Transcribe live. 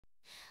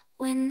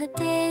When the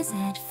day's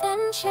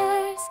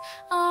adventures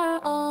are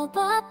all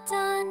but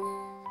done,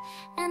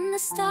 and the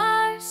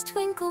stars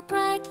twinkle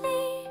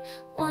brightly,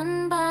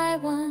 one by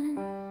one,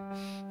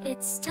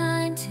 it's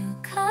time to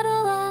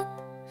cuddle up,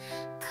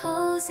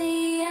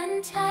 cozy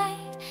and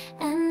tight,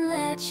 and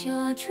let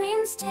your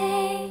dreams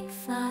take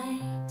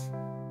flight.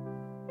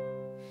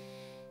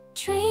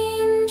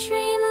 Dream,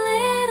 dream,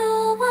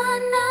 little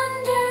one,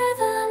 under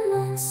the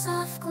moon's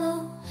soft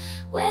glow,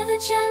 where the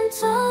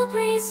gentle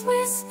breeze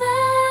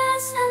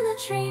whispers and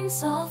the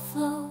dreams all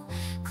flow.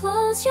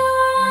 Close your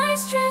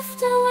eyes,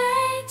 drift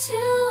away to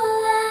a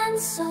land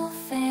so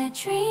fair.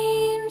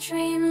 Dream,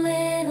 dream,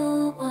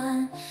 little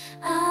one,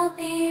 I'll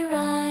be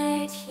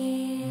right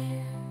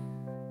here.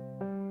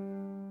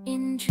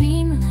 In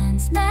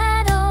dreamland's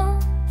meadow,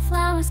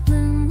 flowers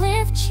bloom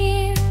with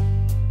cheer,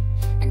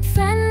 and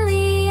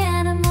friendly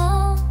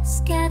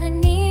animals gather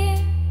near.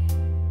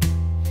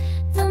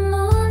 The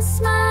moon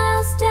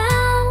smiles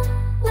down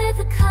with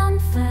a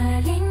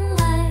comforting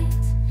light,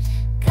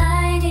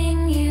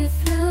 guiding you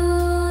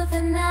through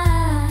the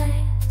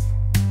night.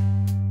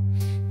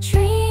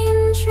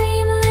 Dream,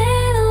 dream,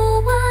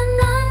 little one,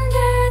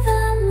 under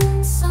the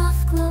moon's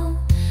soft glow,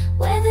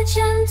 where the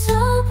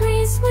gentle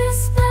breeze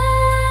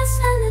whispers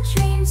and the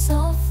dreams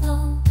all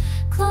flow.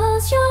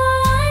 Close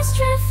your eyes,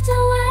 drift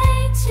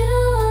away to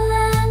a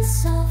land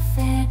so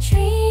fair.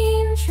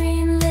 Dream,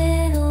 dream,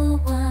 little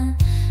one,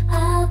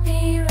 I'll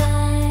be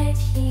right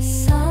here.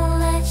 So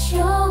let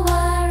your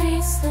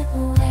worries slip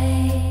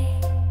away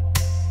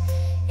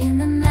in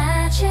the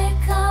magic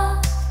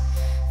of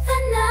the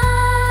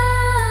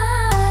night,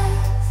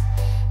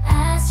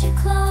 as you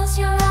close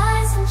your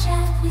eyes and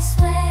gently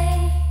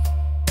sway.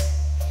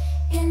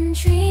 In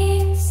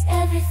dreams,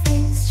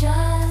 everything's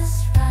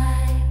just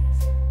right.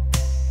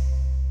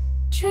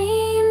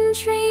 Dream,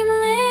 dream,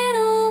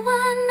 little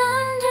one,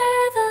 under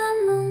the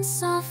moon's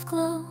soft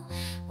glow,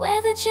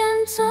 where the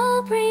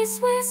gentle breeze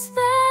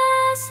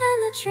whispers and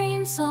the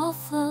dreams all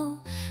flow.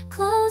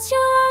 Close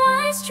your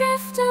eyes,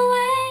 drift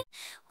away.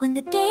 When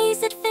the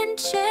day's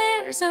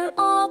adventures are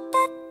all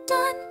but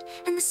done,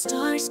 and the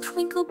stars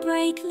twinkle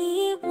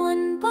brightly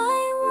one by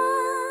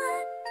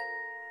one,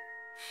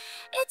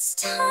 it's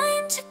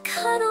time to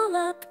cuddle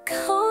up,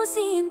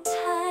 cozy and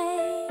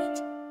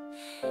tight,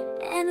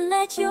 and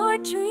let your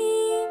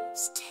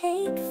dreams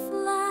take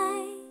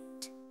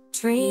flight.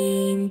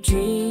 Dream,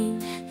 dream,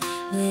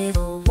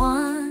 little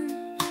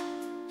one,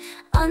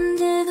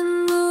 under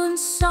the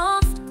moon's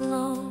soft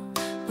glow,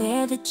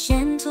 where the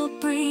gentle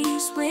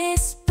breeze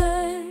whispers